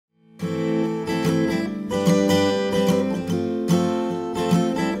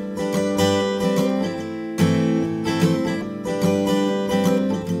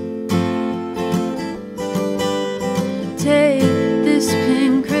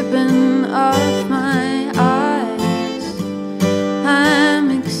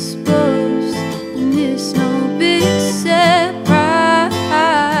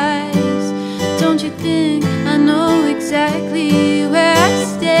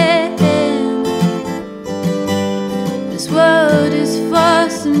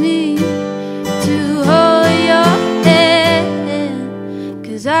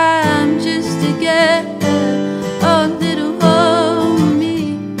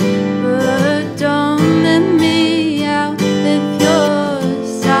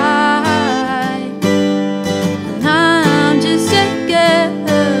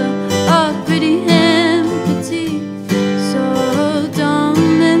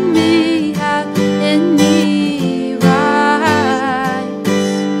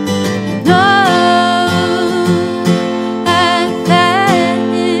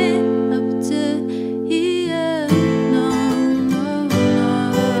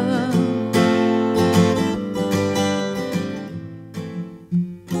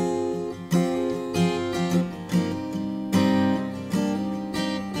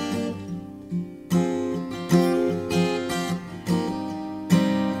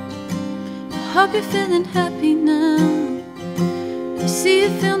hope you're feeling happy now. I see you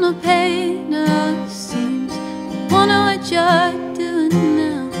feel no pain now. It seems I wonder what you're doing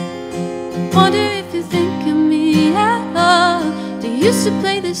now. Wonder if you think of me at all. Do you used to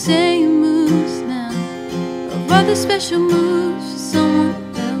play the same moves now, or other special moves for someone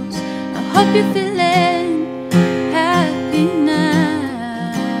else? I hope you're feeling happy now.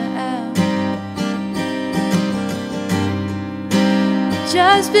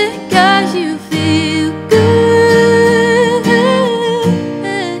 Just because you feel good,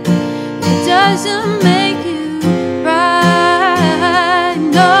 it doesn't make you right,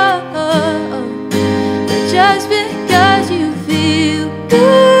 no. But just because you feel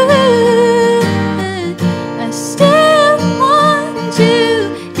good, I still want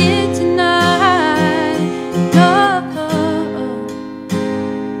you here tonight, no.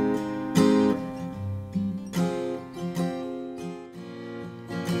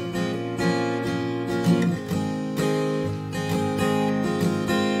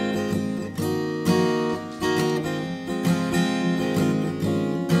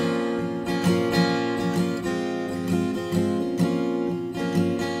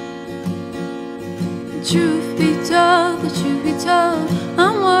 Truth be told, the truth be told,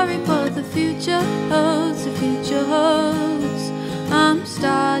 I'm worried what the future holds, the future holds. I'm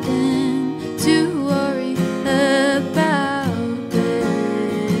starting to worry about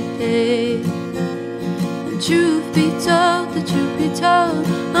it. The truth be told, the truth be told,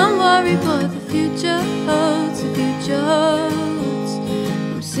 I'm worried what the future holds, the future holds.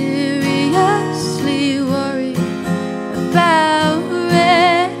 I'm seriously worried about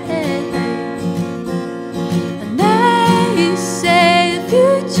it.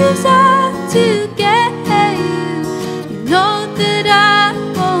 Future's out to get you. You know that I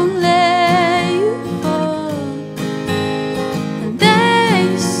won't let you fall. And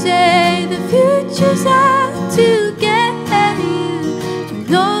they say the future's out